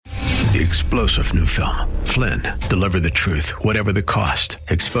the explosive new film, Flynn, Deliver the Truth, Whatever the Cost,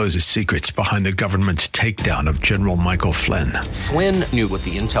 exposes secrets behind the government's takedown of General Michael Flynn. Flynn knew what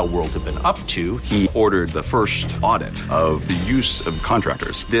the intel world had been up to. He ordered the first audit of the use of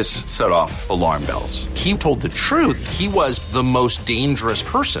contractors. This set off alarm bells. He told the truth. He was the most dangerous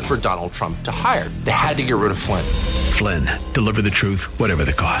person for Donald Trump to hire. They had to get rid of Flynn. Flynn, Deliver the Truth, Whatever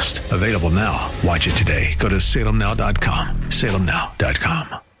the Cost. Available now. Watch it today. Go to salemnow.com.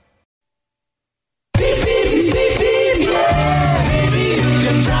 salemnow.com. Beep, beep, beep, beep, yeah. Baby, you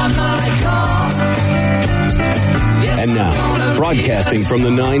can drive my car. Yes, and now, broadcasting from the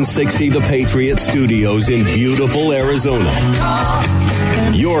 960 The Patriot Studios in beautiful Arizona,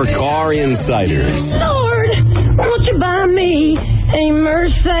 your Car Insiders. Lord, won't you buy me a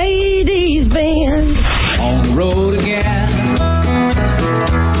Mercedes-Benz? On the road again.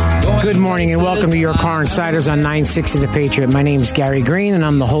 Good morning and welcome to your Car Insiders on 960 The Patriot. My name is Gary Green and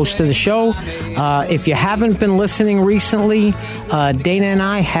I'm the host of the show. If you haven't been listening recently, Dana and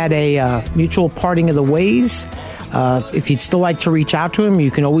I had a mutual parting of the ways. If you'd still like to reach out to him,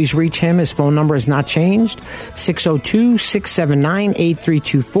 you can always reach him. His phone number has not changed,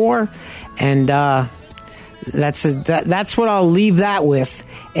 602-679-8324. And that's what I'll leave that with.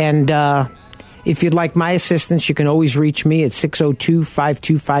 And if you'd like my assistance, you can always reach me at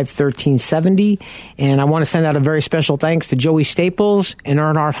 602-525-1370. And I want to send out a very special thanks to Joey Staples and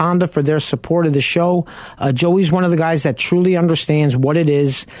Earnhardt Honda for their support of the show. Joey's one of the guys that truly understands what it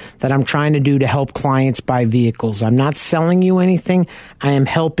is that I'm trying to do to help clients buy vehicles. I'm not selling you anything. I am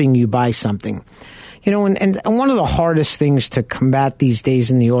helping you buy something. You know, and one of the hardest things to combat these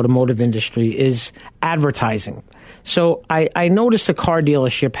days in the automotive industry is advertising. So I noticed a car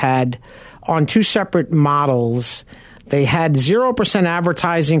dealership had, on two separate models, they had 0%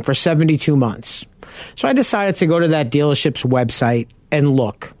 advertising for 72 months. So I decided to go to that dealership's website and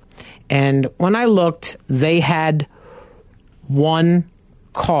look. And when I looked, they had one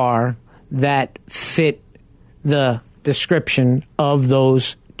car that fit the description of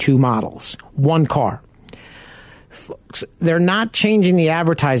those two models. One car. They're not changing the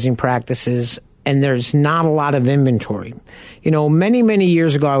advertising practices, and there's not a lot of inventory. You know, many, many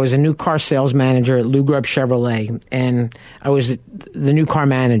years ago, I was a new car sales manager at Lou Grubb Chevrolet, and I was the new car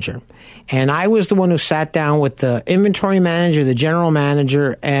manager. And I was the one who sat down with the inventory manager, the general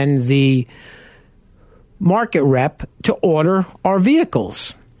manager, and the market rep to order our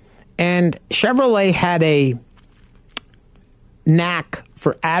vehicles. And Chevrolet had a knack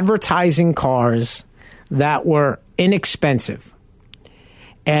for advertising cars that were inexpensive.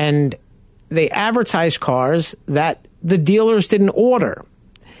 And they advertised cars that the dealers didn't order.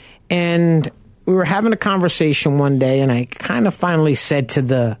 And we were having a conversation one day, and I kind of finally said to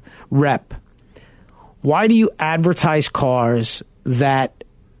the rep, why do you advertise cars that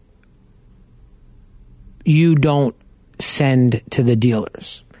you don't send to the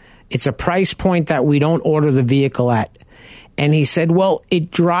dealers? It's a price point that we don't order the vehicle at. And he said, well,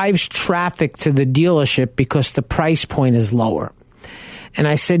 it drives traffic to the dealership because the price point is lower. And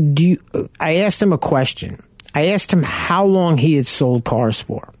I said, I asked him a question. I asked him how long he had sold cars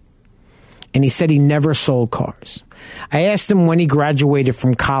for. And he said he never sold cars. I asked him when he graduated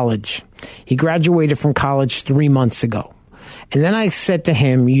from college. He graduated from college 3 months ago. And then I said to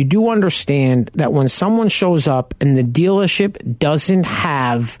him, you do understand that when someone shows up and the dealership doesn't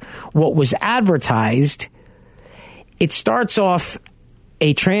have what was advertised, it starts off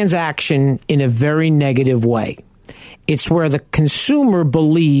a transaction in a very negative way. It's where the consumer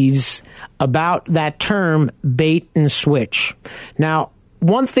believes about that term bait and switch. Now,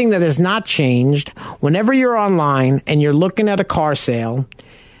 one thing that has not changed, whenever you're online and you're looking at a car sale,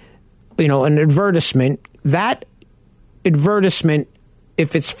 you know, an advertisement, that advertisement,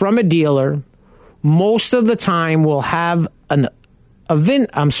 if it's from a dealer, most of the time will have a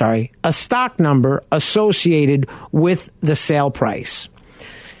stock number associated with the sale price.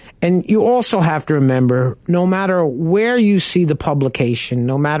 And you also have to remember, no matter where you see the publication,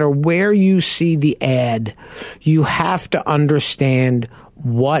 no matter where you see the ad, you have to understand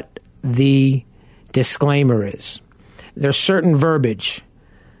what the disclaimer is. There's certain verbiage.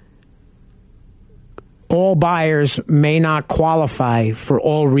 All buyers may not qualify for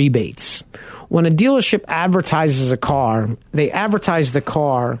all rebates. When a dealership advertises a car, they advertise the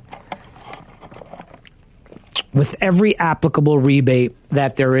car with every applicable rebate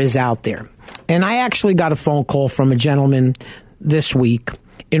that there is out there. And I actually got a phone call from a gentleman this week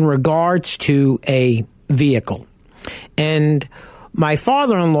in regards to a vehicle. And my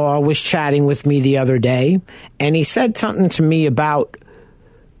father-in-law was chatting with me the other day, and he said something to me about,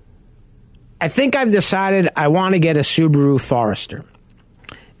 I think I've decided I want to get a Subaru Forester.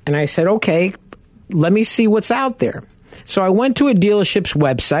 And I said, okay, let me see what's out there. So I went to a dealership's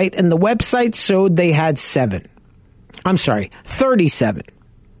website, and the website showed they had 37.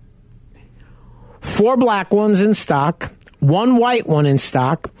 4 black ones in stock, 1 white one in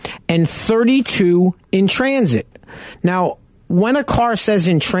stock, and 32 in transit. Now, when a car says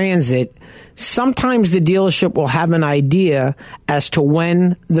in transit, sometimes the dealership will have an idea as to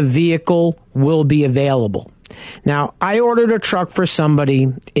when the vehicle will be available. Now, I ordered a truck for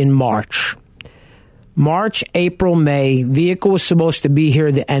somebody in March, April, May. Vehicle was supposed to be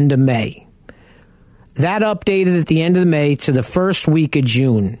here the end of May. That updated at the end of May to the first week of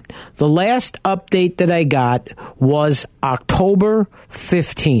June. The last update that I got was October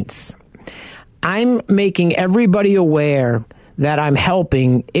 15th. I'm making everybody aware that I'm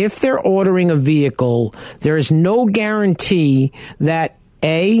helping. If they're ordering a vehicle, there is no guarantee that,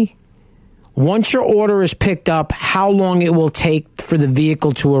 once your order is picked up, how long it will take for the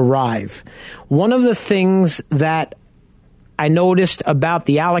vehicle to arrive. One of the things that I noticed about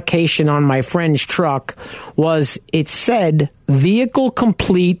the allocation on my friend's truck was it said vehicle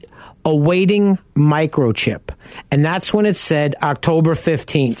complete awaiting microchip. And that's when it said October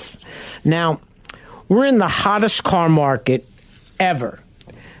 15th. Now, we're in the hottest car market ever,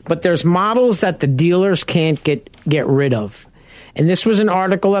 but there's models that the dealers can't get rid of. And this was an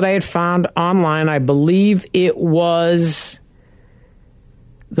article that I had found online. I believe it was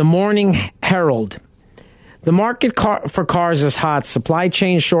the Morning Herald. The market for cars is hot. Supply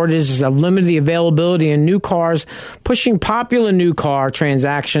chain shortages have limited the availability of new cars, pushing popular new car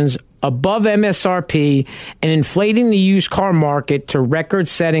transactions above MSRP and inflating the used car market to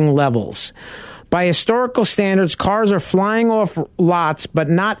record-setting levels. By historical standards, cars are flying off lots, but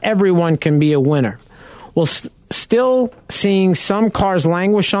not everyone can be a winner. We're still seeing some cars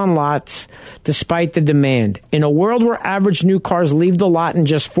languish on lots despite the demand. In a world where average new cars leave the lot in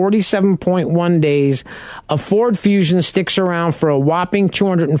just 47.1 days, a Ford Fusion sticks around for a whopping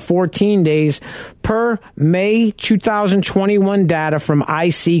 214 days per May 2021 data from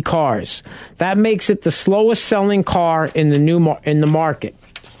IC Cars. That makes it the slowest selling car in the market.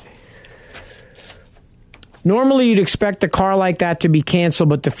 Normally, you'd expect a car like that to be canceled,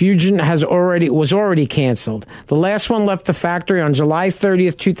 but the Fusion was already canceled. The last one left the factory on July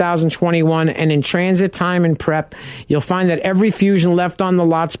 30th, 2021, and in transit time and prep, you'll find that every Fusion left on the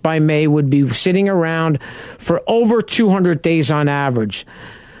lots by May would be sitting around for over 200 days on average.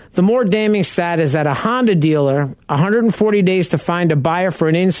 The more damning stat is that a Honda dealer, 140 days to find a buyer for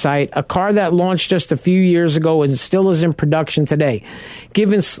an Insight, a car that launched just a few years ago and still is in production today.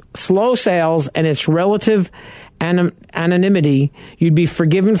 Given slow sales and its relative anonymity, you'd be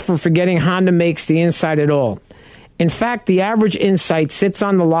forgiven for forgetting Honda makes the Insight at all. In fact, the average Insight sits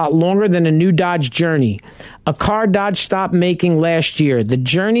on the lot longer than a new Dodge Journey, a car Dodge stopped making last year. The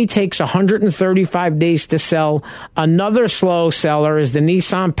Journey takes 135 days to sell. Another slow seller is the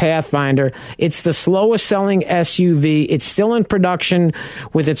Nissan Pathfinder. It's the slowest selling SUV. It's still in production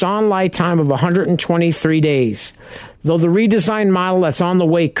with its on-line time of 123 days. Though the redesigned model that's on the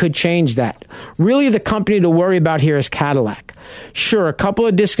way could change that. Really, the company to worry about here is Cadillac. Sure, a couple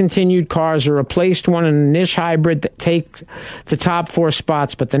of discontinued cars are replaced one in a niche hybrid that take the top 4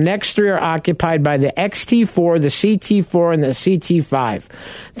 spots, but the next 3 are occupied by the XT4, the CT4, and the CT5.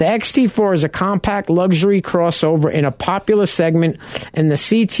 The XT4 is a compact luxury crossover in a popular segment, and the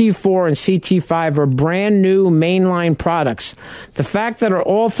CT4 and CT5 are brand new mainline products. The fact that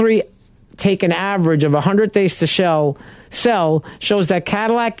all 3 take an average of 100 days to sell shows that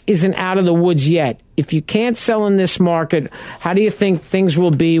Cadillac isn't out of the woods yet. If you can't sell in this market, how do you think things will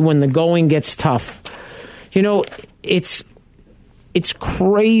be when the going gets tough? You know, it's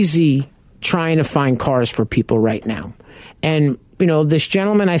crazy trying to find cars for people right now. And, you know, this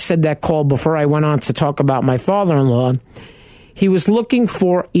gentleman I said that called before I went on to talk about my father-in-law, he was looking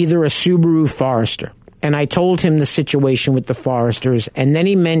for either a Subaru Forester. And I told him the situation with the Foresters, and then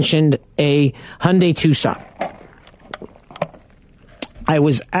he mentioned a Hyundai Tucson. I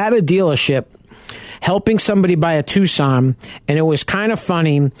was at a dealership helping somebody buy a Tucson, and it was kind of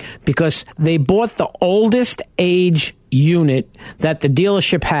funny because they bought the oldest age unit that the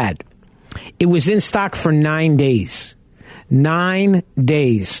dealership had. It was in stock for 9 days. 9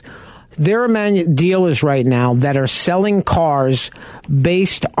 days. There are dealers right now that are selling cars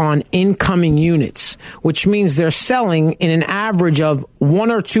based on incoming units, which means they're selling in an average of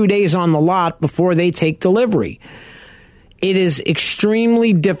 1 or 2 days on the lot before they take delivery. It is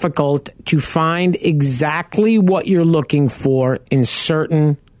extremely difficult to find exactly what you're looking for in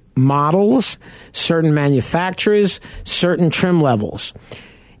certain models, certain manufacturers, certain trim levels.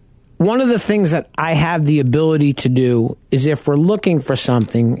 one of the things that I have the ability to do is if we're looking for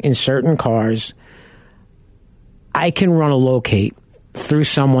something in certain cars, I can run a locate through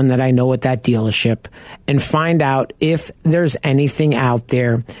someone that I know at that dealership and find out if there's anything out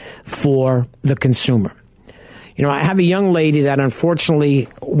there for the consumer. You know, I have a young lady that unfortunately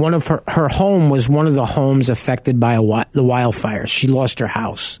one of her home was one of the homes affected by the wildfires. She lost her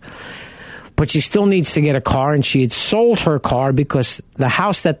house. But she still needs to get a car, and she had sold her car because the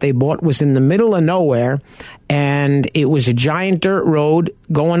house that they bought was in the middle of nowhere, and it was a giant dirt road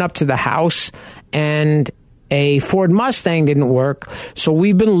going up to the house, and a Ford Mustang didn't work. So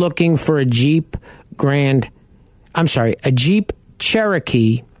we've been looking for a Jeep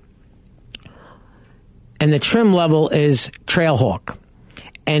Cherokee, and the trim level is Trailhawk.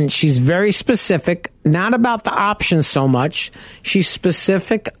 And she's very specific, not about the options so much. She's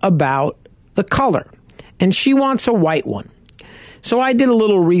specific about the color, and she wants a white one. So I did a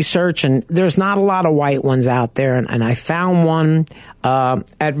little research, and there's not a lot of white ones out there, and I found one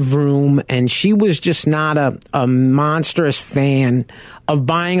at Vroom, and she was just not a monstrous fan of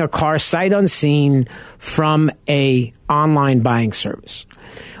buying a car sight unseen from a online buying service.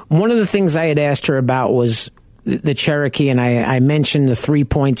 One of the things I had asked her about was the Cherokee, and I mentioned the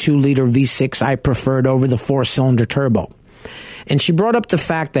 3.2-liter V6 I preferred over the 4-cylinder turbo. And she brought up the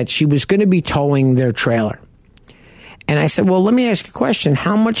fact that she was going to be towing their trailer. And I said, well, let me ask you a question.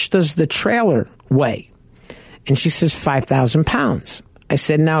 How much does the trailer weigh? And she says 5,000 pounds. I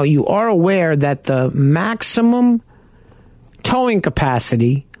said, now, you are aware that the maximum towing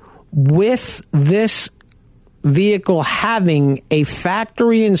capacity with this vehicle having a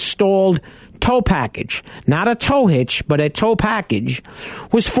factory-installed tow package, not a tow hitch, but a tow package,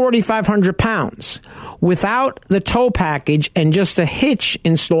 was 4,500 pounds. Without the tow package and just a hitch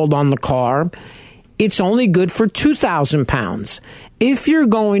installed on the car, it's only good for 2,000 pounds. If you're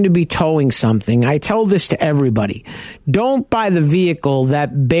going to be towing something, I tell this to everybody, don't buy the vehicle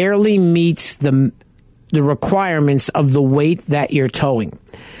that barely meets the requirements of the weight that you're towing.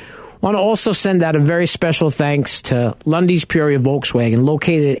 I want to also send out a very special thanks to Lundy's Peoria Volkswagen,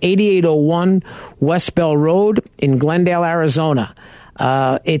 located at 8801 West Bell Road in Glendale, Arizona.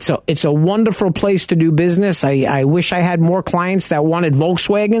 It's a wonderful place to do business. I wish I had more clients that wanted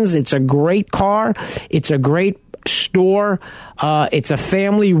Volkswagens. It's a great car. It's a great store. It's a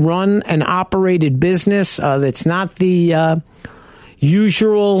family-run and operated business. It's not the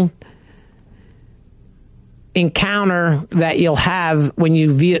usual encounter that you'll have when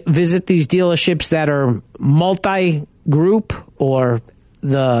you visit these dealerships that are multi-group or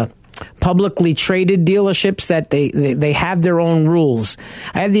the publicly traded dealerships that they have their own rules.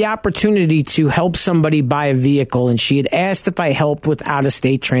 I had the opportunity to help somebody buy a vehicle, and she had asked if I helped with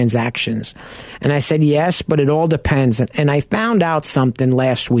out-of-state transactions. And I said, yes, but it all depends. And I found out something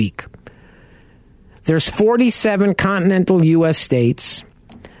last week. There's 47 continental U.S. states.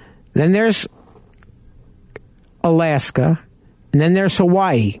 Then there's Alaska, and then there's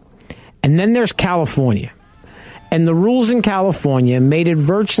Hawaii, and then there's California. And the rules in California made it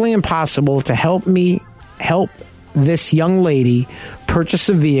virtually impossible to help this young lady purchase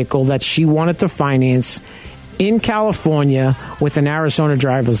a vehicle that she wanted to finance in California with an Arizona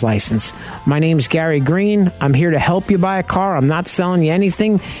driver's license. My name's Gary Green. I'm here to help you buy a car. I'm not selling you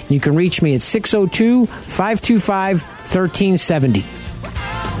anything. You can reach me at 602-525-1370.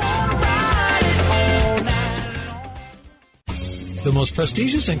 The most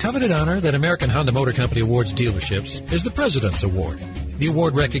prestigious and coveted honor that American Honda Motor Company awards dealerships is the President's Award. The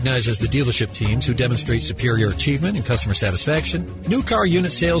award recognizes the dealership teams who demonstrate superior achievement in customer satisfaction, new car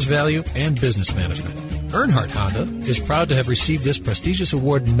unit sales value, and business management. Earnhardt Honda is proud to have received this prestigious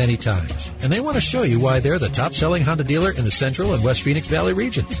award many times, and they want to show you why they're the top-selling Honda dealer in the Central and West Phoenix Valley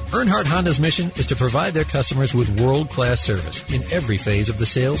regions. Earnhardt Honda's mission is to provide their customers with world-class service in every phase of the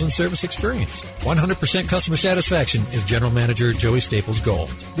sales and service experience. 100% customer satisfaction is General Manager Joey Staples' goal.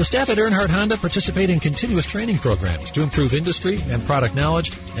 The staff at Earnhardt Honda participate in continuous training programs to improve industry and product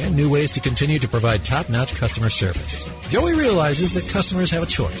knowledge and new ways to continue to provide top-notch customer service. Joey realizes that customers have a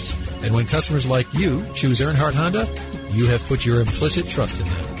choice, and when customers like you choose Earnhardt Honda, you have put your implicit trust in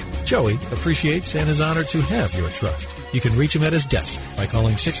them. Joey appreciates and is honored to have your trust. You can reach him at his desk by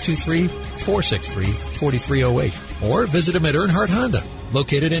calling 623-463-4308 or visit him at Earnhardt Honda,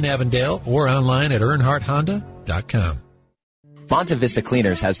 located in Avondale, or online at earnhardthonda.com. Monte Vista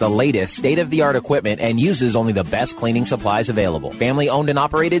Cleaners has the latest state-of-the-art equipment and uses only the best cleaning supplies available. Family owned and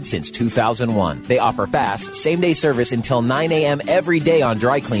operated since 2001. They offer fast, same-day service until 9 a.m. every day on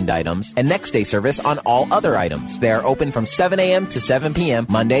dry cleaned items and next-day service on all other items. They are open from 7 a.m. to 7 p.m.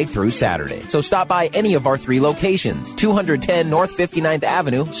 Monday through Saturday. So stop by any of our 3 locations: 210 North 59th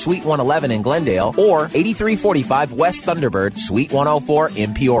Avenue, Suite 111 in Glendale, or 8345 West Thunderbird, Suite 104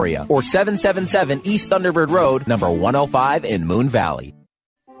 in Peoria, or 777 East Thunderbird Road, number 105 in Moon Valley.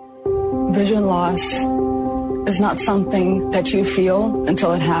 Vision loss is not something that you feel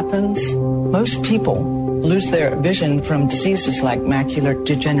until it happens. Most people lose their vision from diseases like macular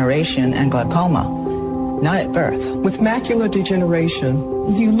degeneration and glaucoma, not at birth. With macular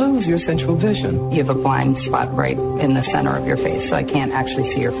degeneration, you lose your central vision. You have a blind spot right in the center of your face, so I can't actually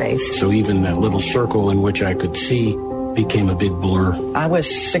see your face. So even that little circle in which I could see became a big blur. I was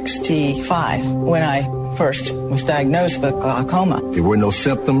 65 when I first was diagnosed with glaucoma. There were no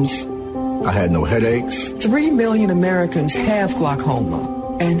symptoms. I had no headaches. 3 million Americans have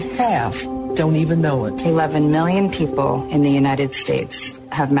glaucoma, and half don't even know it. 11 million people in the United States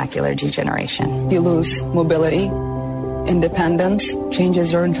have macular degeneration. You lose mobility, independence,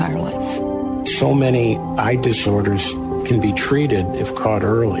 changes your entire life. So many eye disorders can be treated if caught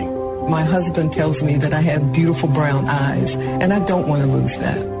early. My husband tells me that I have beautiful brown eyes, and I don't want to lose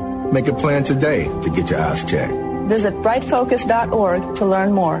that. Make a plan today to get your eyes checked. Visit brightfocus.org to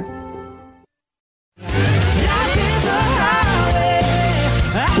learn more.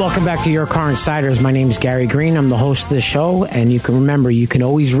 Welcome back to Your Car Insiders. My name is Gary Green. I'm the host of the show, and you can remember you can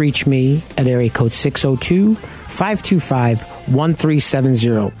always reach me at area code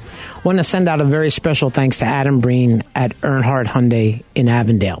 602-525-1370. I want to send out a very special thanks to Adam Breen at Earnhardt Hyundai in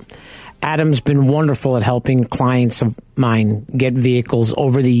Avondale. Adam's been wonderful at helping clients of mine get vehicles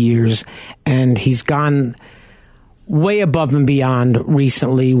over the years, and he's gone way above and beyond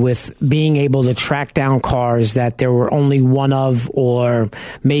recently with being able to track down cars that there were only one of or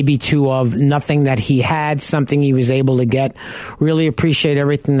maybe two of, nothing that he had, something he was able to get. Really appreciate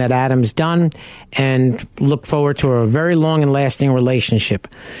everything that Adam's done and look forward to a very long and lasting relationship.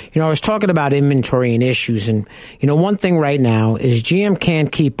 You know, I was talking about inventory and issues, and, you know, one thing right now is GM can't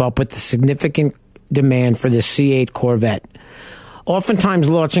keep up with the significant demand for the C8 Corvette. Oftentimes,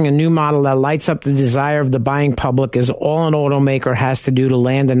 launching a new model that lights up the desire of the buying public is all an automaker has to do to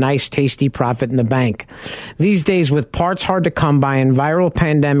land a nice, tasty profit in the bank. These days, with parts hard to come by and viral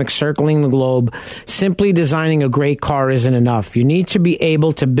pandemics circling the globe, simply designing a great car isn't enough. You need to be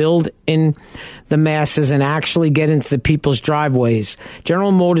able to build in the masses and actually get into the people's driveways.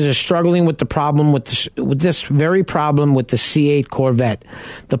 General Motors is struggling with the problem with this very problem with the C8 Corvette.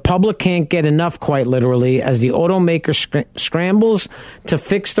 The public can't get enough, quite literally, as the automaker scrambles to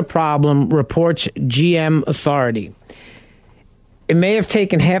fix the problem, reports GM Authority. It may have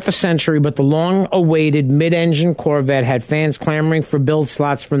taken half a century, but the long-awaited mid-engine Corvette had fans clamoring for build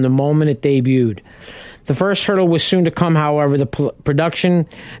slots from the moment it debuted. The first hurdle was soon to come, however. The production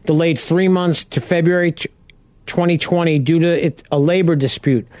delayed 3 months to February 2020 due to a labor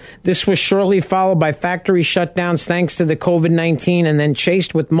dispute. This was shortly followed by factory shutdowns thanks to the COVID-19 and then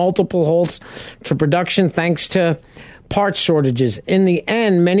chased with multiple halts to production thanks to parts shortages. In the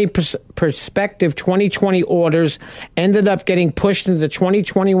end, many prospective 2020 orders ended up getting pushed into the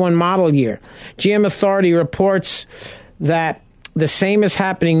 2021 model year. GM Authority reports that the same is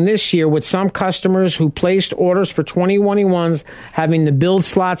happening this year, with some customers who placed orders for 2021s having the build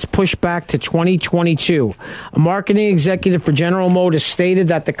slots pushed back to 2022. A marketing executive for General Motors stated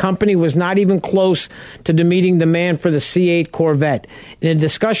that the company was not even close to meeting demand for the C8 Corvette. In a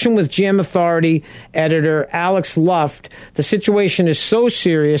discussion with GM Authority editor Alex Luft, the situation is so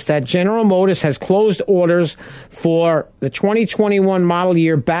serious that General Motors has closed orders for the 2021 model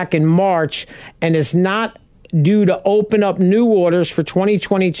year back in March and is not due to open up new orders for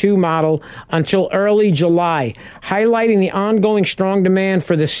 2022 model until early July. Highlighting the ongoing strong demand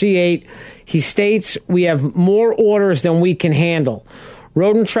for the C8, he states, "We have more orders than we can handle."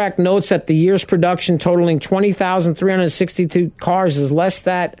 Road and Track notes that the year's production totaling 20,362 cars is less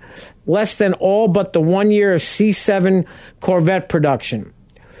than all but the 1 year of C7 Corvette production.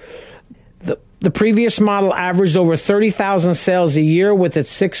 The previous model averaged over 30,000 sales a year with a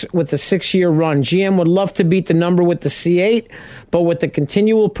 6-year run. GM would love to beat the number with the C8, but with the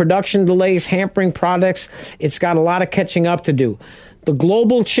continual production delays hampering products, it's got a lot of catching up to do. The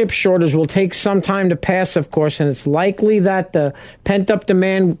global chip shortage will take some time to pass, of course, and it's likely that the pent-up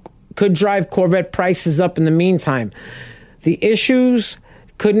demand could drive Corvette prices up in the meantime. The issues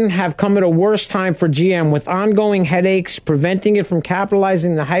couldn't have come at a worse time for GM, with ongoing headaches preventing it from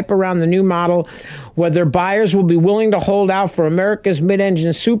capitalizing the hype around the new model. Whether buyers will be willing to hold out for America's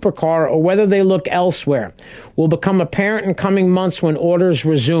mid-engine supercar or whether they look elsewhere will become apparent in coming months when orders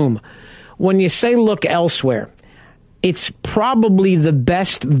resume. When you say look elsewhere, it's probably the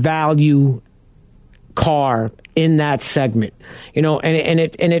best value car in that segment, and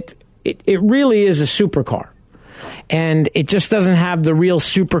it really is a supercar, and it just doesn't have the real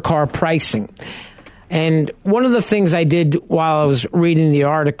supercar pricing. And one of the things I did while I was reading the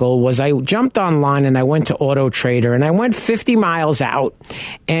article was I jumped online and I went to Auto Trader and I went 50 miles out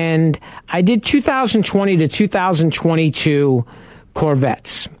and I did 2020 to 2022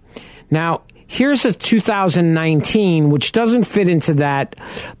 Corvettes. Now, here's a 2019, which doesn't fit into that,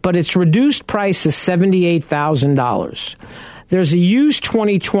 but its reduced price is $78,000. There's a used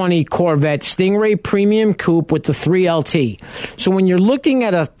 2020 Corvette Stingray Premium Coupe with the 3LT. So when you're looking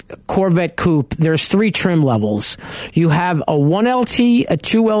at a Corvette Coupe, there's 3 trim levels. You have a 1LT, a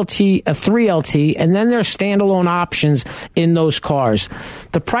 2LT, a 3LT, and then there's standalone options in those cars.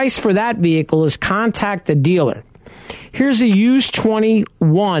 The price for that vehicle is contact the dealer. Here's a used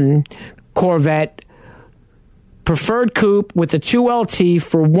 21 Corvette Preferred Coupe with the 2LT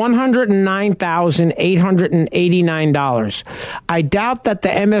for $109,889. I doubt that the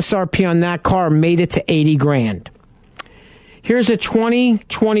MSRP on that car made it to $80,000. Here's a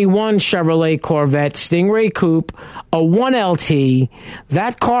 2021 Chevrolet Corvette Stingray Coupe, a 1LT.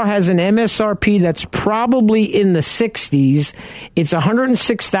 That car has an MSRP that's probably in the 60s. It's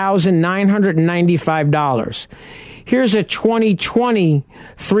 $106,995. Here's a 2020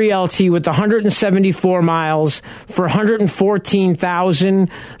 3LT with 174 miles for $114,000,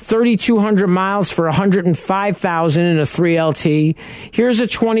 3,200 miles for $105,000 in a 3LT. Here's a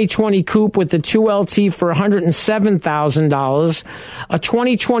 2020 coupe with the 2LT for $107,000, a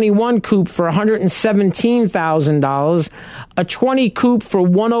 2021 coupe for $117,000, a 20 coupe for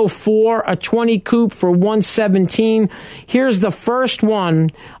 $104,000, a 20 coupe for $117,000. Here's the first one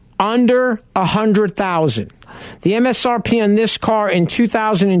under $100,000. The MSRP on this car in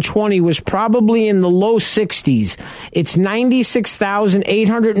 2020 was probably in the low 60s. It's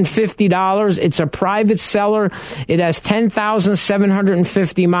 $96,850. It's a private seller. It has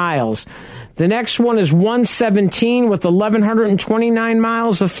 10,750 miles. The next one is 117 with 1,129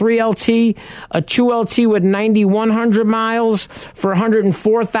 miles, a 3LT, a 2LT with 9,100 miles for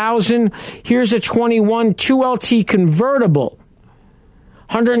 $104,000. Here's a 21 2LT convertible,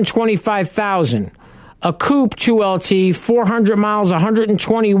 $125,000. A coupe 2LT, 400 miles,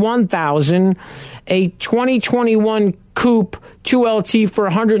 $121,000. A 2021 coupe 2LT for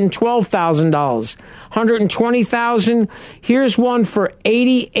 $112,000. $120,000. Here's one for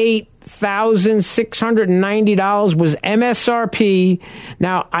 $88,690 was MSRP.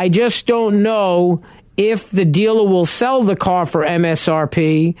 Now, I just don't know if the dealer will sell the car for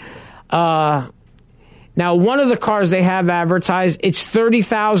MSRP. Now, one of the cars they have advertised, it's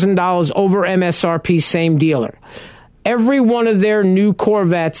 $30,000 over MSRP, same dealer. Every one of their new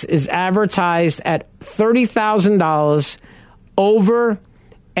Corvettes is advertised at $30,000 over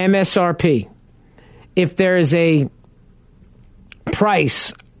MSRP. If there is a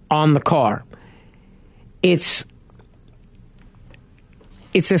price on the car, it's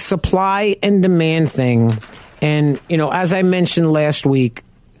a supply and demand thing. And, as I mentioned last week,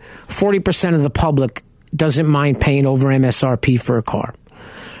 40% of the public doesn't mind paying over MSRP for a car.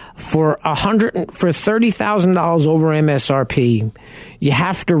 For $30,000 over MSRP, you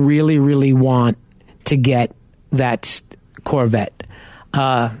have to really, really want to get that Corvette.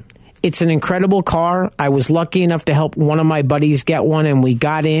 It's an incredible car. I was lucky enough to help one of my buddies get one, and we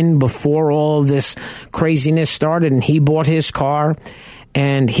got in before all of this craziness started, and he bought his car,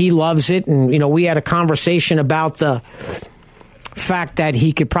 and he loves it. And, we had a conversation about the fact that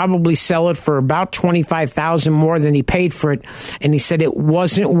he could probably sell it for about $25,000 more than he paid for it, and he said it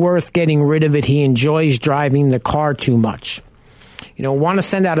wasn't worth getting rid of it. He enjoys driving the car too much. Want to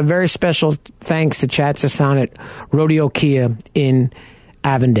send out a very special thanks to Chad Sasan at Rodeo Kia in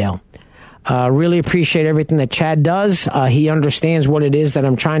Avondale. Really appreciate everything that Chad does. He understands what it is that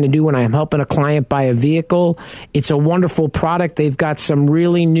I'm trying to do when I'm helping a client buy a vehicle. It's a wonderful product. They've got some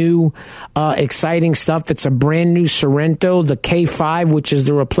really new, exciting stuff. It's a brand new Sorento, the K5, which is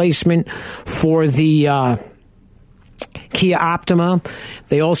the replacement for the Kia Optima.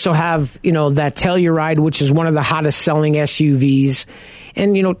 They also have, that Telluride, which is one of the hottest selling SUVs.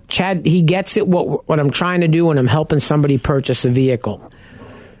 And, Chad, he gets it, what I'm trying to do when I'm helping somebody purchase a vehicle.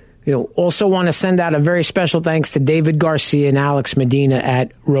 Also want to send out a very special thanks to David Garcia and Alex Medina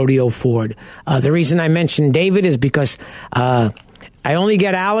at Rodeo Ford. The reason I mentioned David is because I only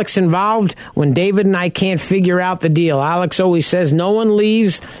get Alex involved when David and I can't figure out the deal. Alex always says, no one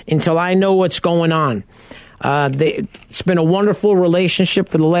leaves until I know what's going on. It's been a wonderful relationship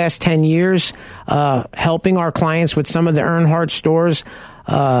for the last 10 years, helping our clients with some of the Earnhardt stores,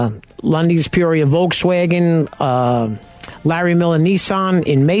 Lundy's Peoria Volkswagen, Larry Miller Nissan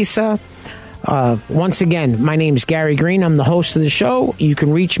in Mesa. Once again, my name's Gary Green. I'm the host of the show. You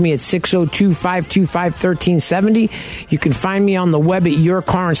can reach me at 602-525-1370. You can find me on the web at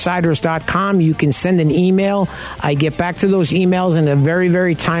yourcarinsiders.com. You can send an email. I get back to those emails in a very,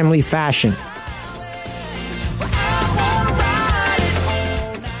 very timely fashion.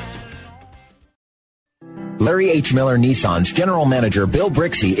 Larry H. Miller Nissan's General Manager Bill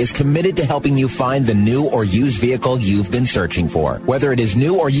Brixey is committed to helping you find the new or used vehicle you've been searching for. Whether it is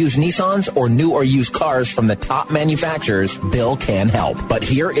new or used Nissans or new or used cars from the top manufacturers, Bill can help. But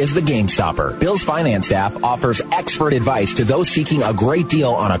here is the game stopper. Bill's finance staff offers expert advice to those seeking a great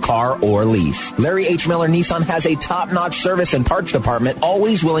deal on a car or lease. Larry H. Miller Nissan has a top-notch service and parts department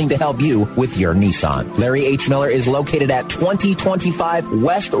always willing to help you with your Nissan. Larry H. Miller is located at 2025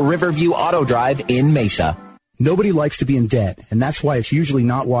 West Riverview Auto Drive in Mesa. Nobody likes to be in debt, and that's why it's usually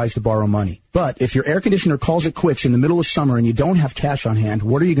not wise to borrow money. But if your air conditioner calls it quits in the middle of summer and you don't have cash on hand,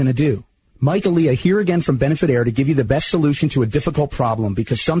 what are you going to do? Mike Aaliyah here again from Benefit Air to give you the best solution to a difficult problem,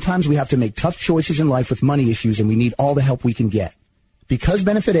 because sometimes we have to make tough choices in life with money issues and we need all the help we can get. Because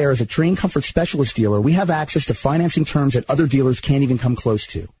Benefit Air is a Train Comfort Specialist dealer, we have access to financing terms that other dealers can't even come close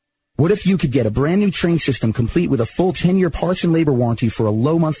to. What if you could get a brand new train system complete with a full 10-year parts and labor warranty for a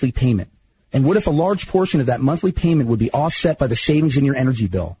low monthly payment? And what if a large portion of that monthly payment would be offset by the savings in your energy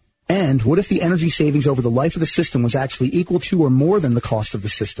bill? And what if the energy savings over the life of the system was actually equal to or more than the cost of the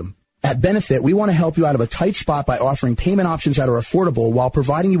system? At Benefit, we want to help you out of a tight spot by offering payment options that are affordable while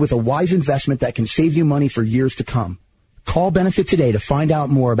providing you with a wise investment that can save you money for years to come. Call Benefit today to find out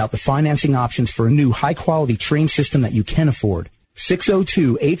more about the financing options for a new high-quality train system that you can afford.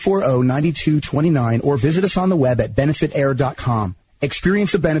 602-840-9229 or visit us on the web at benefitair.com.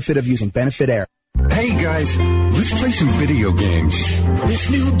 Experience the benefit of using Benefit Air. Hey guys, let's play some video games. This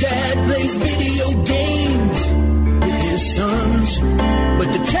new dad plays video games with his sons,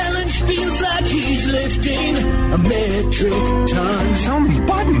 but the challenge feels like he's lifting a metric ton. How many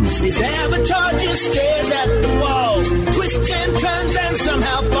buttons? His avatar just stares at the walls, twists and turns and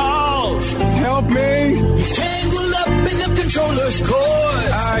somehow falls. Help me! He's tangled up in the controller's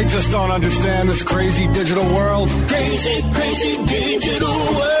cord. I just don't understand this crazy digital world. Crazy, crazy digital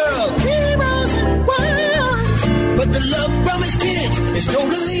world. Heroes and worlds. But the love from his kids is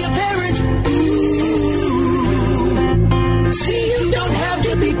totally apparent. Ooh. See, you don't have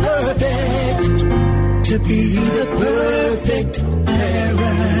to be perfect to be the perfect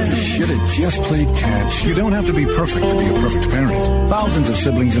parent. You should have just played catch. You don't have to be perfect to be a perfect parent. Thousands of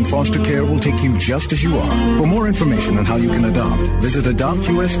siblings in foster care will take you just as you are. For more information on how you can adopt, visit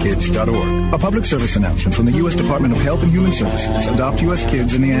adoptuskids.org. A public service announcement from the U.S. Department of Health and Human Services, Adopt U.S.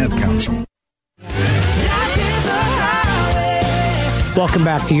 Kids, and the Ad Council. Welcome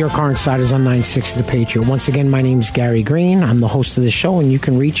back to Your Car Insiders on 960 The Patriot. Once again, my name's Gary Green. I'm the host of the show, and you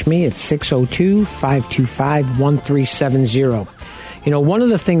can reach me at 602-525-1370. You know, one of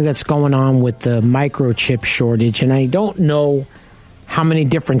the things that's going on with the microchip shortage, and I don't know how many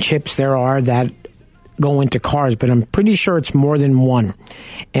different chips there are that go into cars, but I'm pretty sure it's more than one.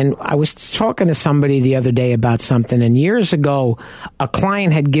 And I was talking to somebody the other day about something, and years ago, a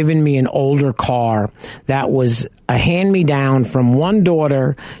client had given me an older car that was a hand-me-down from one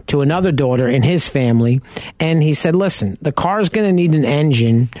daughter to another daughter in his family, and he said, listen, the car's going to need an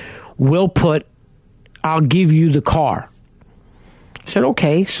engine. I'll give you the car. I said,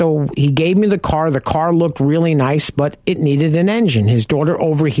 okay. So he gave me the car. The car looked really nice, but it needed an engine. His daughter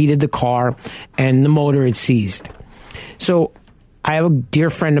overheated the car, and the motor had seized. So I have a dear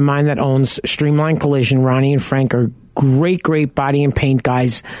friend of mine that owns Streamline Collision. Ronnie and Frank are great, great body and paint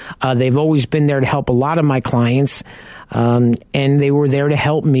guys. They've always been there to help a lot of my clients, and they were there to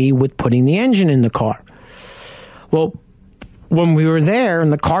help me with putting the engine in the car. Well, when we were there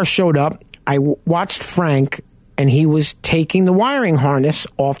and the car showed up, I watched Frank, and he was taking the wiring harness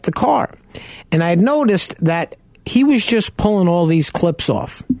off the car. And I had noticed that he was just pulling all these clips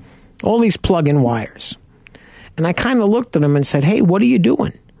off, all these plug-in wires. And I kind of looked at him and said, hey, what are you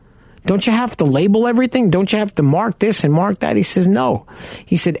doing? Don't you have to label everything? Don't you have to mark this and mark that? He says, no.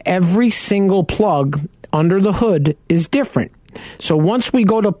 He said, every single plug under the hood is different. So once we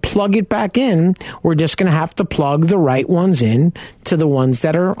go to plug it back in, we're just going to have to plug the right ones in to the ones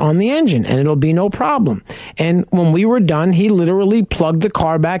that are on the engine, and it'll be no problem. And when we were done, he literally plugged the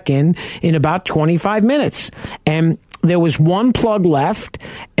car back in about 25 minutes. And there was one plug left,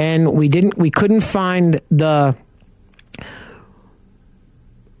 and we couldn't find the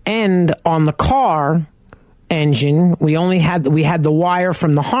end on the car engine. We had the wire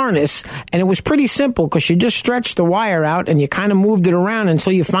from the harness, and it was pretty simple because you just stretched the wire out and you kind of moved it around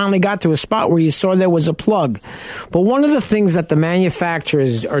until you finally got to a spot where you saw there was a plug. But one of the things that the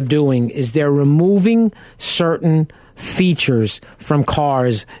manufacturers are doing is they're removing certain features from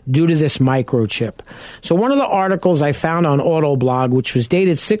cars due to this microchip. So one of the articles I found on Autoblog, which was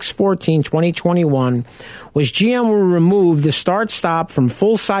dated 6/14/2021, was GM will remove the start-stop from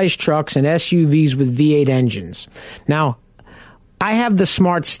full-size trucks and SUVs with V8 engines. Now, I have the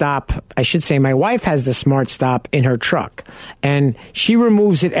Smart Stop. I should say my wife has the Smart Stop in her truck, and she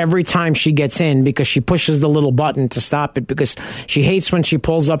removes it every time she gets in because she pushes the little button to stop it because she hates when she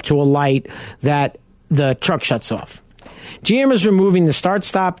pulls up to a light that the truck shuts off. GM is removing the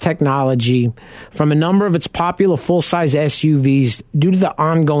start-stop technology from a number of its popular full-size SUVs due to the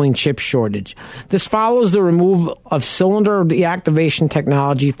ongoing chip shortage. This follows the removal of cylinder deactivation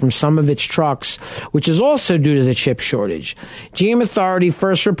technology from some of its trucks, which is also due to the chip shortage. GM Authority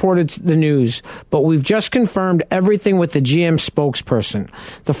first reported the news, but we've just confirmed everything with the GM spokesperson.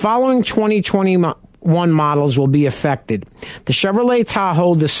 The following 2021 models will be affected: the Chevrolet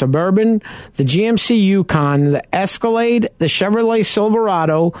Tahoe, the Suburban, the GMC Yukon, the Escalade, the Chevrolet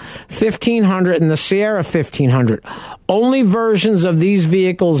Silverado 1500, and the Sierra 1500. Only versions of these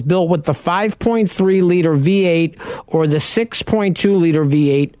vehicles built with the 5.3-liter V8 or the 6.2-liter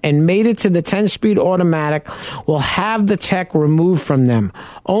V8 and made it to the 10-speed automatic will have the tech removed from them.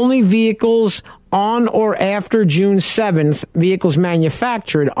 Only vehicles on or after June 7th, vehicles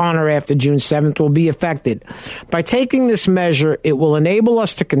manufactured on or after June 7th will be affected. By taking this measure, it will enable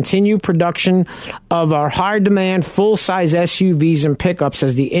us to continue production of our high-demand full-size SUVs and pickups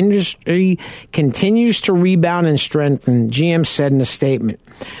as the industry continues to rebound and strengthen, GM said in a statement.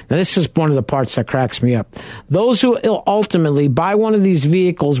 Now, this is one of the parts that cracks me up. Those who ultimately buy one of these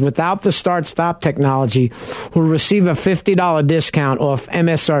vehicles without the start-stop technology will receive a $50 discount off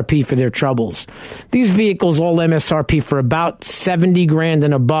MSRP for their troubles. These vehicles all MSRP for about $70,000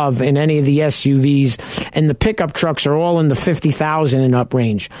 and above in any of the SUVs, and the pickup trucks are all in the $50,000 and up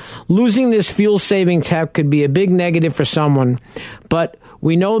range. Losing this fuel-saving tech could be a big negative for someone, but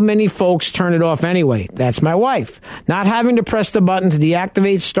we know many folks turn it off anyway. That's my wife. Not having to press the button to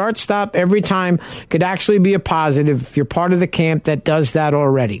deactivate start-stop every time could actually be a positive if you're part of the camp that does that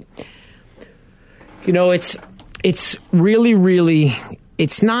already. You know, it's really, really,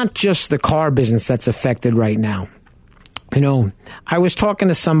 it's not just the car business that's affected right now. You know, I was talking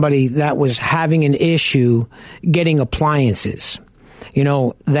to somebody that was having an issue getting appliances. You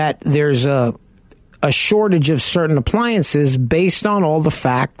know, that there's a shortage of certain appliances based on all the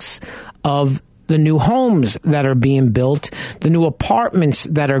facts of the new homes that are being built, the new apartments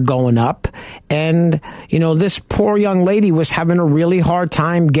that are going up. And, you know, this poor young lady was having a really hard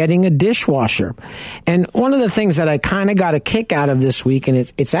time getting a dishwasher. And one of the things that I kind of got a kick out of this week,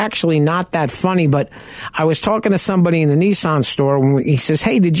 and it's actually not that funny, but I was talking to somebody in the Nissan store when he says,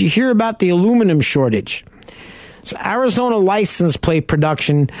 "Hey, did you hear about the aluminum shortage?" So Arizona license plate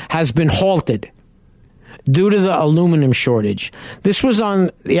production has been halted due to the aluminum shortage. This was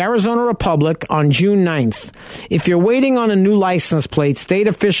on the Arizona Republic on June 9th. If you're waiting on a new license plate, state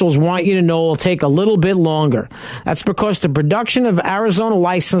officials want you to know it'll take a little bit longer. That's because the production of Arizona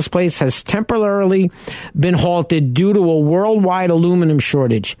license plates has temporarily been halted due to a worldwide aluminum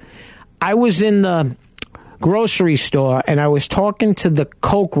shortage. I was in the grocery store and I was talking to the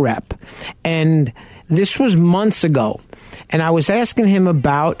Coke rep, and this was months ago, and I was asking him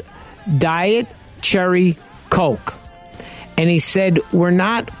about Diet Cherry Coke, and he said, "We're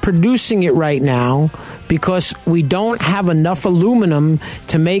not producing it right now because we don't have enough aluminum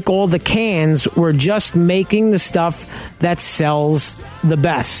to make all the cans. We're just making the stuff that sells the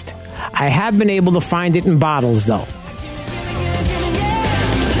best." I have been able to find it in bottles, though.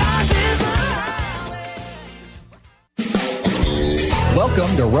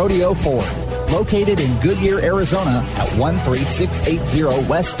 Welcome to Rodeo Ford, located in Goodyear, Arizona at 13680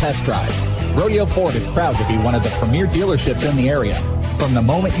 West Test Drive. Rodeo Ford is proud to be one of the premier dealerships in the area. From the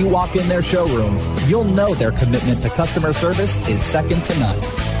moment you walk in their showroom, you'll know their commitment to customer service is second to none.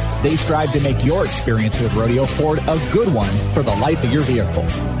 They strive to make your experience with Rodeo Ford a good one for the life of your vehicle.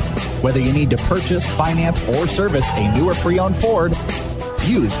 Whether you need to purchase, finance, or service a new or pre-owned Ford,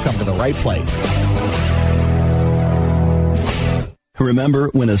 you've come to the right place. Remember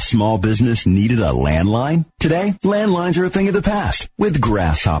when a small business needed a landline? Today, landlines are a thing of the past with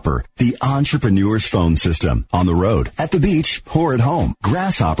Grasshopper, the entrepreneur's phone system. On the road, at the beach, or at home,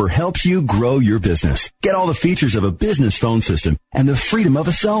 Grasshopper helps you grow your business. Get all the features of a business phone system and the freedom of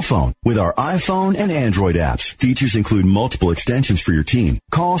a cell phone with our iPhone and Android apps. Features include multiple extensions for your team,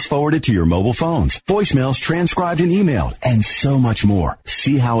 calls forwarded to your mobile phones, voicemails transcribed and emailed, and so much more.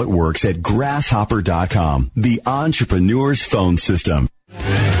 See how it works at grasshopper.com, the entrepreneur's phone system.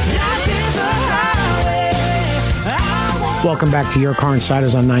 Welcome back to Your Car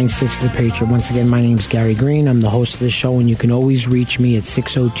Insiders on 960 The Patriot. Once again, my name's Gary Green. I'm the host of the show, and you can always reach me at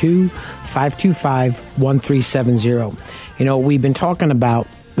 602-525-1370. You know, we've been talking about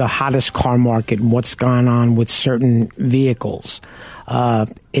the hottest car market and what's gone on with certain vehicles. And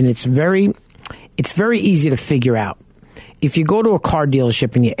it's very easy to figure out. If you go to a car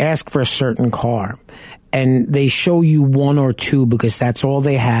dealership and you ask for a certain car, and they show you one or two because that's all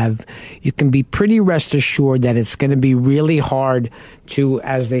they have, you can be pretty rest assured that it's going to be really hard to,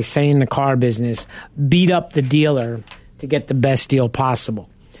 as they say in the car business, beat up the dealer to get the best deal possible.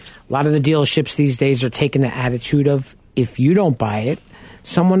 A lot of the dealerships these days are taking the attitude of, if you don't buy it,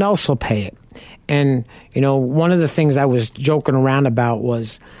 someone else will pay it. And, you know, one of the things I was joking around about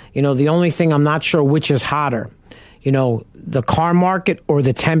was, you know, the only thing I'm not sure which is hotter, you know, the car market or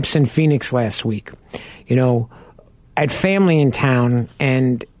the temps in Phoenix last week. You know, I had family in town,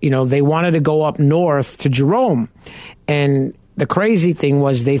 and, you know, they wanted to go up north to Jerome. And the crazy thing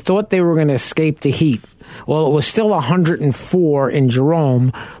was they thought they were going to escape the heat. Well, it was still 104 in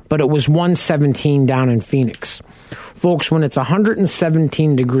Jerome, but it was 117 down in Phoenix. Folks, when it's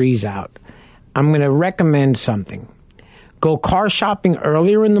 117 degrees out, I'm going to recommend something. Go car shopping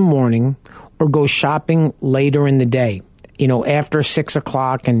earlier in the morning or go shopping later in the day. You know, after 6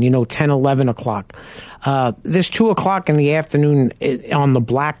 o'clock and, 10, 11 o'clock. This 2 o'clock in the afternoon on the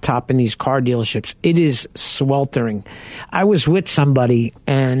blacktop in these car dealerships, it is sweltering. I was with somebody,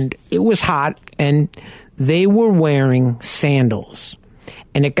 and it was hot, and they were wearing sandals.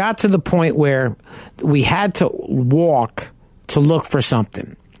 And it got to the point where we had to walk to look for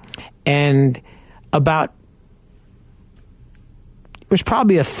something. And it was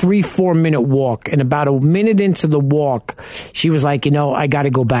probably a 3-4 minute walk, and about a minute into the walk, she was like, I got to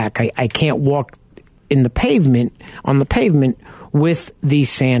go back. I can't walk on the pavement with these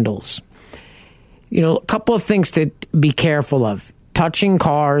sandals. A couple of things to be careful of. Touching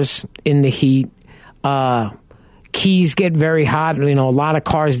cars in the heat. Keys get very hot. A lot of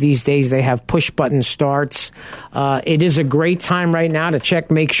cars these days, they have push-button starts. It is a great time right now to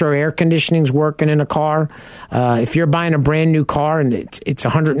make sure air conditioning's working in a car. If you're buying a brand new car and it's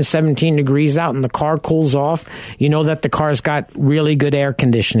 117 degrees out and the car cools off, you know that the car's got really good air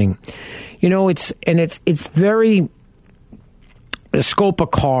conditioning. It's very the scope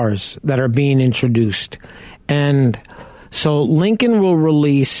of cars that are being introduced. And so Lincoln will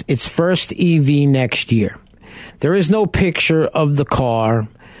release its first EV next year. There is no picture of the car.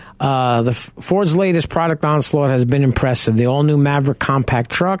 Ford's latest product onslaught has been impressive. The all-new Maverick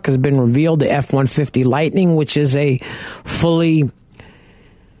compact truck has been revealed. The F-150 Lightning, which is a fully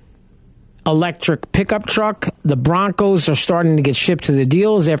electric pickup truck. The Broncos are starting to get shipped to the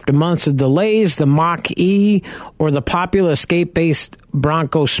dealers after months of delays. The Mach-E, or the popular escape-based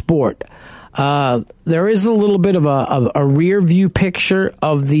Bronco Sport. There is a little bit of a rear view picture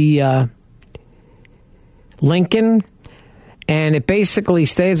of the Lincoln, and it basically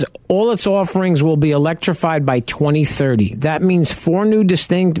states all its offerings will be electrified by 2030. That means 4 new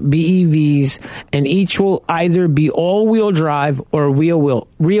distinct BEVs, and each will either be all-wheel drive or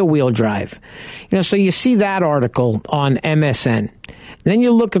rear-wheel drive. So you see that article on MSN. Then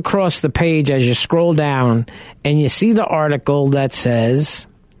you look across the page as you scroll down, and you see the article that says,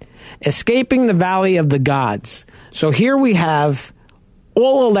 Escaping the Valley of the Gods. So here we have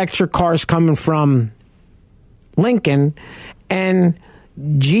all electric cars coming from Lincoln, and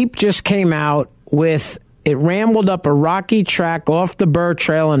Jeep just came out with, it rambled up a rocky track off the Burr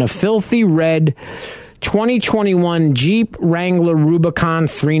Trail in a filthy red 2021 Jeep Wrangler Rubicon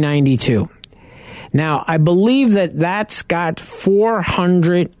 392. Now, I believe that's got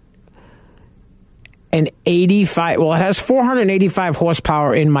 485, well, it has 485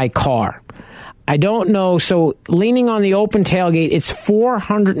 horsepower in my car. I don't know, so leaning on the open tailgate, it's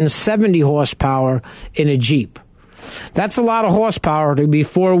 470 horsepower in a Jeep. That's a lot of horsepower to be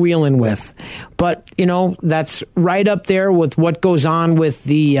four-wheeling with. But, that's right up there with what goes on with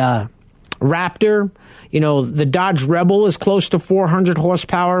the Raptor. The Dodge Rebel is close to 400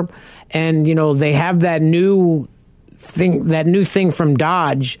 horsepower. And, they have that new new thing from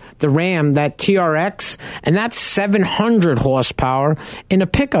Dodge, the Ram, that TRX, and that's 700 horsepower in a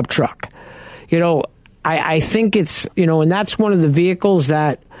pickup truck. I think it's, and that's one of the vehicles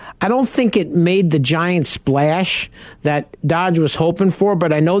that I don't think it made the giant splash that Dodge was hoping for,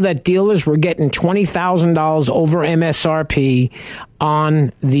 but I know that dealers were getting $20,000 over MSRP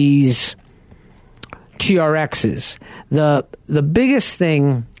on these TRXs. The biggest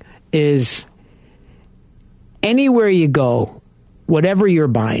thing is anywhere you go, whatever you're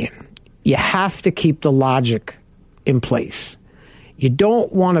buying, you have to keep the logic in place. You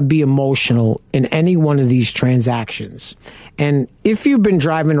don't want to be emotional in any one of these transactions. And if you've been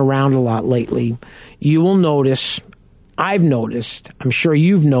driving around a lot lately, you will notice, I've noticed, I'm sure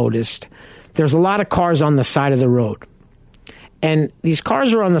you've noticed, there's a lot of cars on the side of the road. And these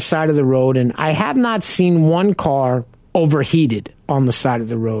cars are on the side of the road, and I have not seen one car overheated on the side of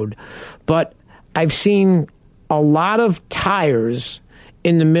the road. But I've seen a lot of tires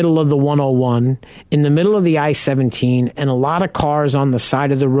in the middle of the 101, in the middle of the I-17, and a lot of cars on the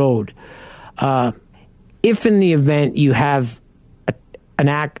side of the road. If in the event you have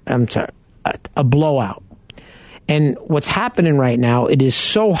a blowout, and what's happening right now, it is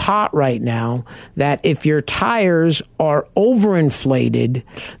so hot right now that if your tires are overinflated,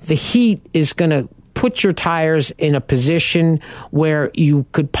 the heat is going to put your tires in a position where you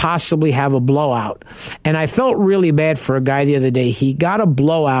could possibly have a blowout. And I felt really bad for a guy the other day. He got a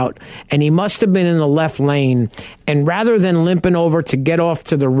blowout, and he must have been in the left lane. And rather than limping over to get off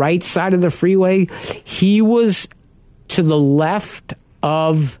to the right side of the freeway, he was to the left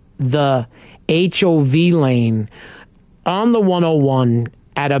of the HOV lane on the 101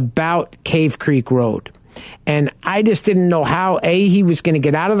 at about Cave Creek Road. And I just didn't know how, A, he was going to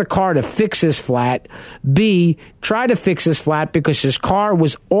get out of the car to fix his flat, B, try to fix his flat because his car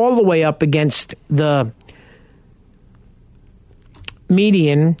was all the way up against the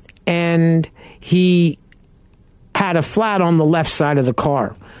median, and he had a flat on the left side of the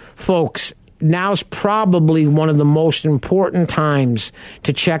car. Folks, now's probably one of the most important times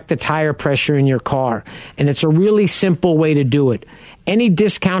to check the tire pressure in your car. And it's a really simple way to do it. Any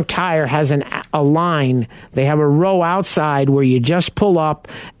discount tire has a line. They have a row outside where you just pull up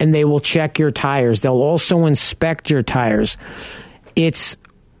and they will check your tires. They'll also inspect your tires. It's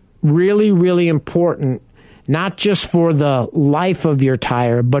really, really important, not just for the life of your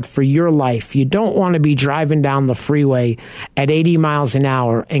tire, but for your life. You don't want to be driving down the freeway at 80 miles an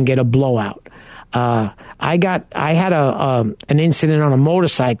hour and get a blowout. I had an incident on a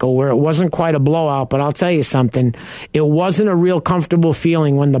motorcycle where it wasn't quite a blowout, but I'll tell you something. It wasn't a real comfortable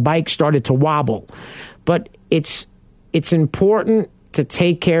feeling when the bike started to wobble. But it's important to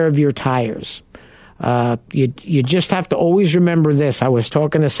take care of your tires. You just have to always remember this. I was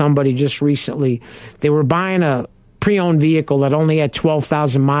talking to somebody just recently. They were buying a pre-owned vehicle that only had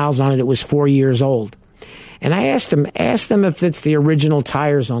 12,000 miles on it. It was 4 years old. And I asked them if it's the original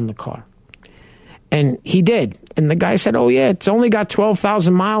tires on the car. And he did. And the guy said, oh, yeah, it's only got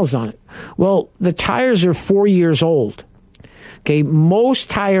 12,000 miles on it. Well, the tires are 4 years old. Okay, most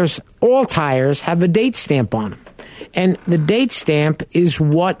tires, all tires, have a date stamp on them. And the date stamp is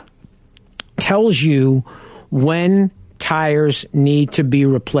what tells you when tires need to be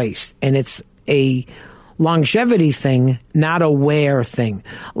replaced. And it's a longevity thing, not a wear thing.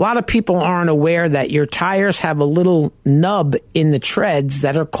 A lot of people aren't aware that your tires have a little nub in the treads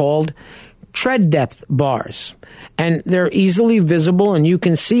that are called tread depth bars, and they're easily visible, and you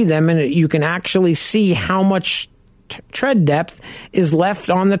can see them, and you can actually see how much tread depth is left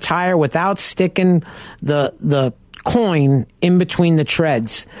on the tire without sticking the coin in between the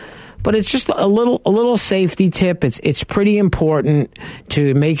treads. But it's just a little safety tip. It's pretty important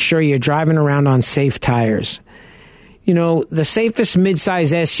to make sure you're driving around on safe tires. The safest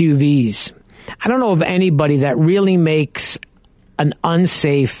midsize SUVs. I don't know of anybody that really makes an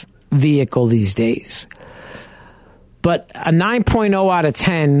unsafe vehicle these days. But a 9.0 out of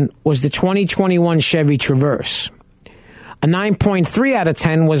 10 was the 2021 Chevy Traverse. A 9.3 out of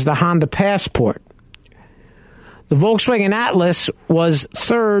 10 was the Honda Passport. The Volkswagen Atlas was a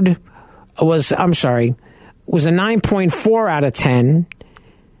 9.4 out of 10.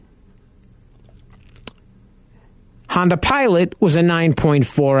 Honda Pilot was a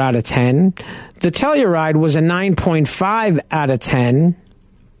 9.4 out of 10. The Telluride was a 9.5 out of 10.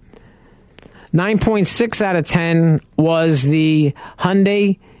 9.6 out of 10 was the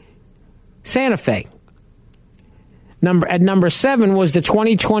Hyundai Santa Fe. At number 7 was the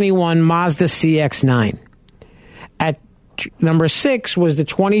 2021 Mazda CX-9. At number 6 was the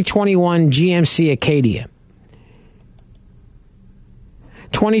 2021 GMC Acadia.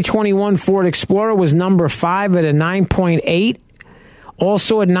 2021 Ford Explorer was number 5 at a 9.8.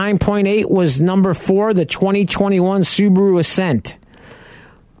 Also at 9.8 was number 4, the 2021 Subaru Ascent.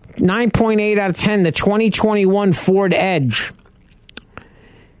 9.8 out of 10, the 2021 Ford Edge.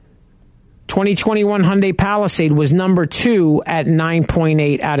 2021 Hyundai Palisade was number 2 at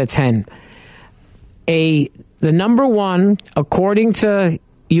 9.8 out of 10. The number 1, according to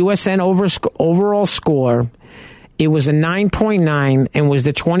USN overall score, it was a 9.9 and was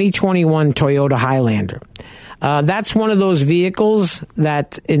the 2021 Toyota Highlander. That's one of those vehicles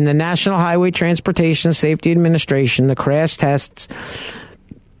that in the National Highway Transportation Safety Administration, the crash tests,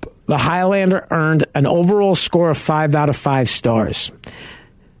 the Highlander earned an overall score of 5 out of 5 stars.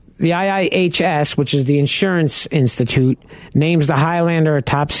 The IIHS, which is the Insurance Institute, names the Highlander a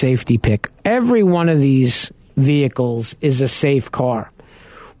top safety pick. Every one of these vehicles is a safe car.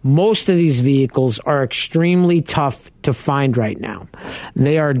 Most of these vehicles are extremely tough to find right now.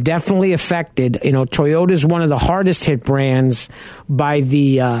 They are definitely affected. You know, Toyota is one of the hardest hit brands by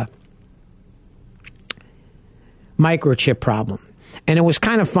the microchip problem. And it was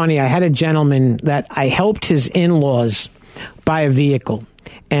kind of funny. I had a gentleman that I helped his in-laws buy a vehicle.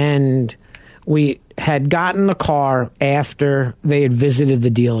 And we had gotten the car after they had visited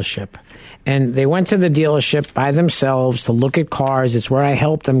the dealership. And they went to the dealership by themselves to look at cars. It's where I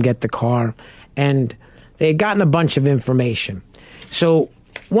helped them get the car. And they had gotten a bunch of information. So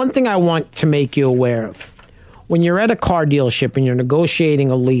one thing I want to make you aware of. When you're at a car dealership and you're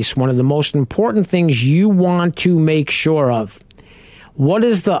negotiating a lease, one of the most important things you want to make sure of, what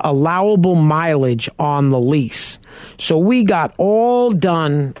is the allowable mileage on the lease? So we got all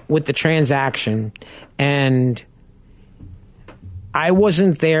done with the transaction, and I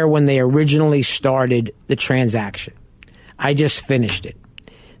wasn't there when they originally started the transaction. I just finished it.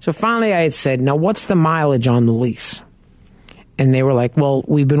 So finally I had said, now what's the mileage on the lease? And they were like, well,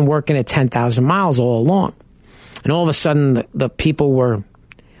 we've been working at 10,000 miles all along. And all of a sudden the people were,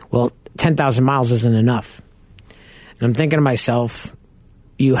 well, 10,000 miles isn't enough. And I'm thinking to myself,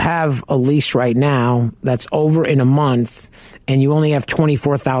 you have a lease right now that's over in a month and you only have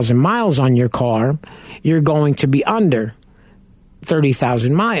 24,000 miles on your car, you're going to be under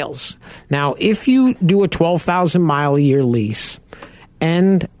 30,000 miles. Now, if you do a 12,000 mile a year lease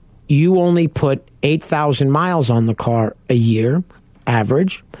and you only put 8,000 miles on the car a year,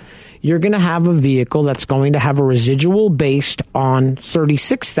 average, you're going to have a vehicle that's going to have a residual based on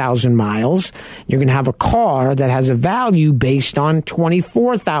 36,000 miles. You're going to have a car that has a value based on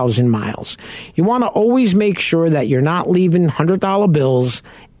 24,000 miles. You want to always make sure that you're not leaving $100 bills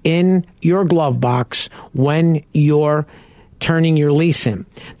in your glove box when you're turning your lease in.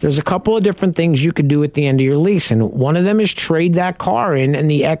 There's a couple of different things you could do at the end of your lease, and one of them is trade that car in and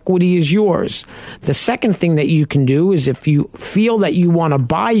the equity is yours. The second thing that you can do is if you feel that you want to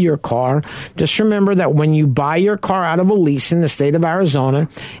buy your car, just remember that when you buy your car out of a lease in the state of Arizona,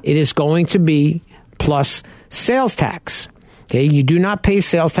 it is going to be plus sales tax. Okay, you do not pay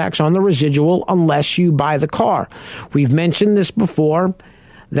sales tax on the residual unless you buy the car. We've mentioned this before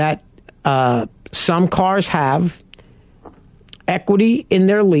that some cars have equity in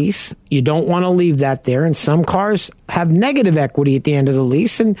their lease. You don't want to leave that there. And some cars have negative equity at the end of the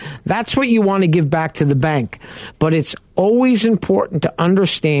lease. And that's what you want to give back to the bank. But it's always important to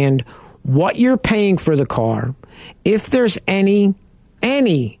understand what you're paying for the car. If there's any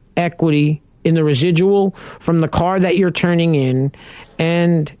equity in the residual from the car that you're turning in,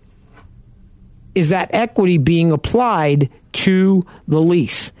 and is that equity being applied to the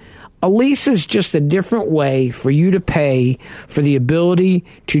lease? A lease is just a different way for you to pay for the ability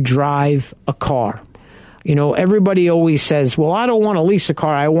to drive a car. You know, everybody always says, well, I don't want to lease a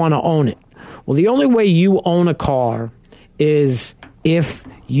car, I want to own it. Well, the only way you own a car is if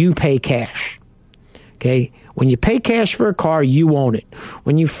you pay cash. Okay? When you pay cash for a car, you own it.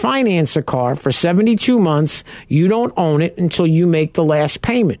 When you finance a car for 72 months, you don't own it until you make the last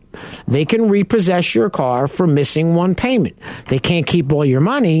payment. They can repossess your car for missing one payment. They can't keep all your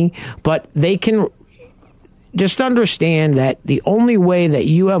money, but they can just understand that the only way that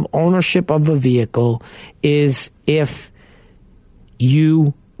you have ownership of a vehicle is if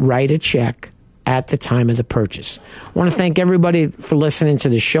you write a check at the time of the purchase. I want to thank everybody for listening to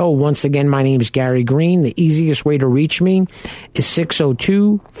the show. Once again, my name is Gary Green. The easiest way to reach me is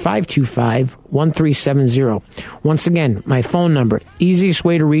 602-525-1370. Once again, my phone number, easiest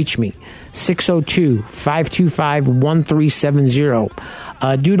way to reach me,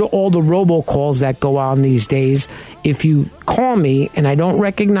 602-525-1370. Due to all the robocalls that go on these days, if you call me and I don't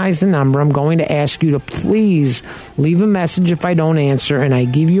recognize the number, I'm going to ask you to please leave a message if I don't answer, and I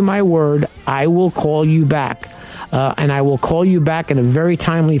give you my word, I will call you back. and I will call you back in a very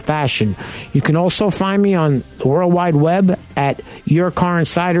timely fashion. You can also find me on the World Wide Web at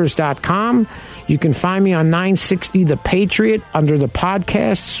yourcarinsiders.com. You can find me on 960 The Patriot under the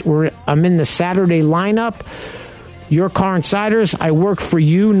podcasts, where I'm in the Saturday lineup. Your Car Insiders, I work for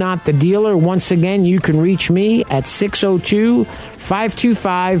you, not the dealer. Once again, you can reach me at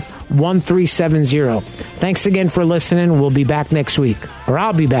 602-525-1370. Thanks again for listening. We'll be back next week, or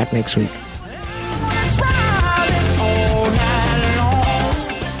I'll be back next week.